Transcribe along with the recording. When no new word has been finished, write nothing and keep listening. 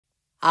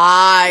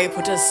I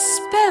put a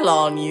spell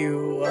on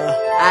you,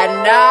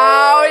 and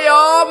now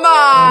you're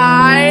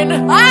mine!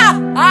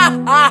 Ha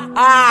ha ha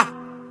ha!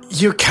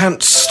 You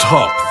can't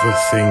stop the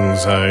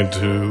things I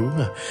do.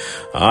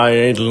 I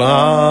ain't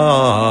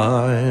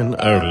lying.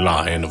 Oh,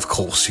 lying, of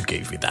course you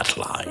gave me that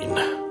line.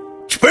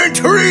 Spent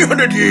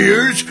 300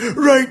 years,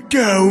 right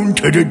down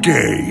to the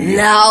day.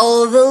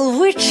 Now the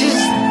witch is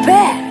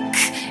back,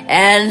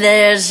 and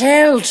there's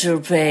hell to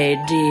pay,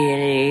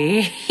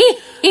 dearie.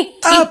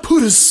 I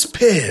put a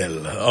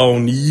spell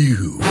on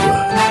you.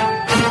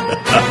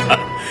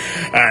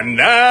 And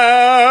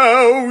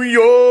now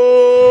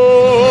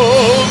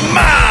you're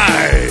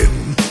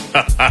mine.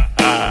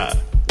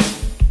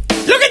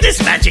 Look at this,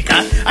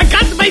 Magica. I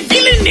got my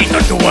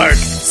villainator to work.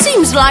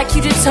 Seems like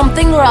you did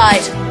something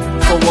right,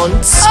 for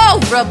once. Oh,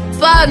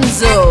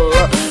 Rapunzel!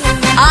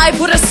 I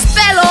put a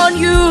spell on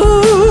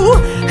you,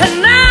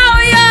 and now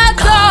you're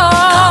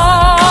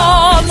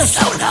gone!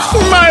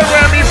 My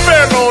whammy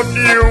fell on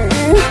you.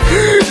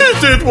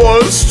 It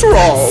was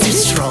strong. So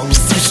strong,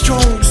 so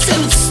strong, so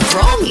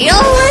strong. Your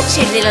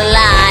wretched little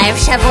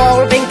lives have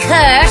all been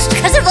cursed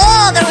because of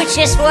all the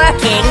witches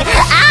working.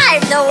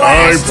 I'm the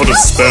I worst. put a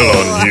spell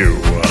on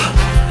you.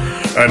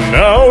 And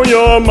now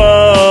you're mine.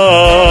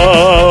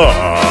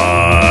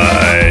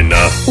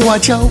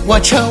 Watch out,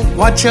 watch out,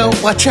 watch out,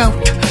 watch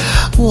out.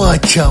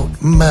 Watch out,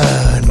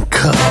 man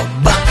cub.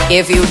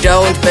 If you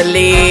don't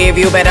believe,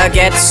 you better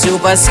get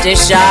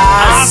superstitious.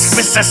 Ask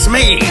Mr.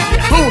 Smee.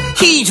 Oh,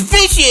 he's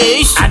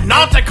vicious. And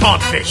not a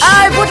codfish.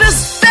 I put a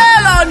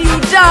spell on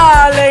you,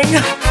 darling.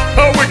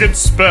 A wicked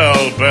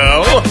spell,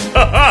 Belle.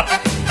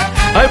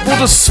 I put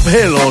a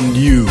spell on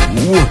you.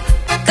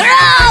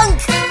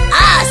 Gronk!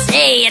 I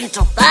say and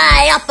to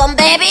fly up and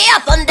baby,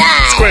 up and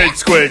die. Squeak,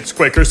 squeak,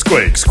 squeaker,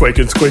 squeak, squeak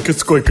and squeak and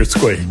squeaker,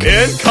 squeak.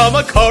 In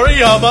comma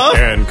Koriyama.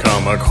 In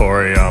comma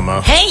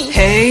Koriyama. Hey.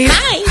 Hey.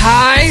 Hi.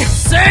 Hi.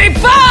 Say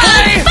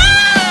bye.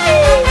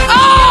 Bye.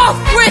 Off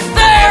with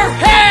their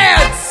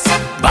heads.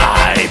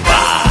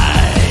 Bye-bye.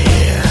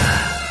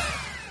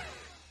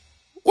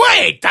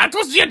 Wait, that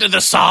was the end of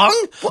the song?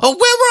 Oh,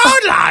 where were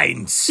our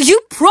lines? You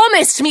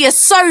promised me a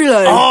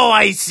solo. Oh,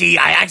 I see.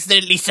 I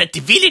accidentally set the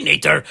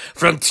villainator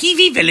from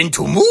TV villain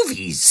to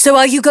movies. So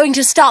are you going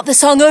to start the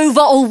song over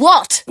or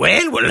what?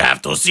 Well, we'll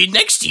have to see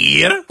next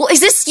year. Well, is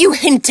this you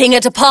hinting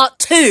at a part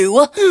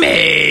 2?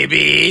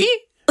 Maybe.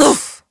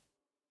 Oof.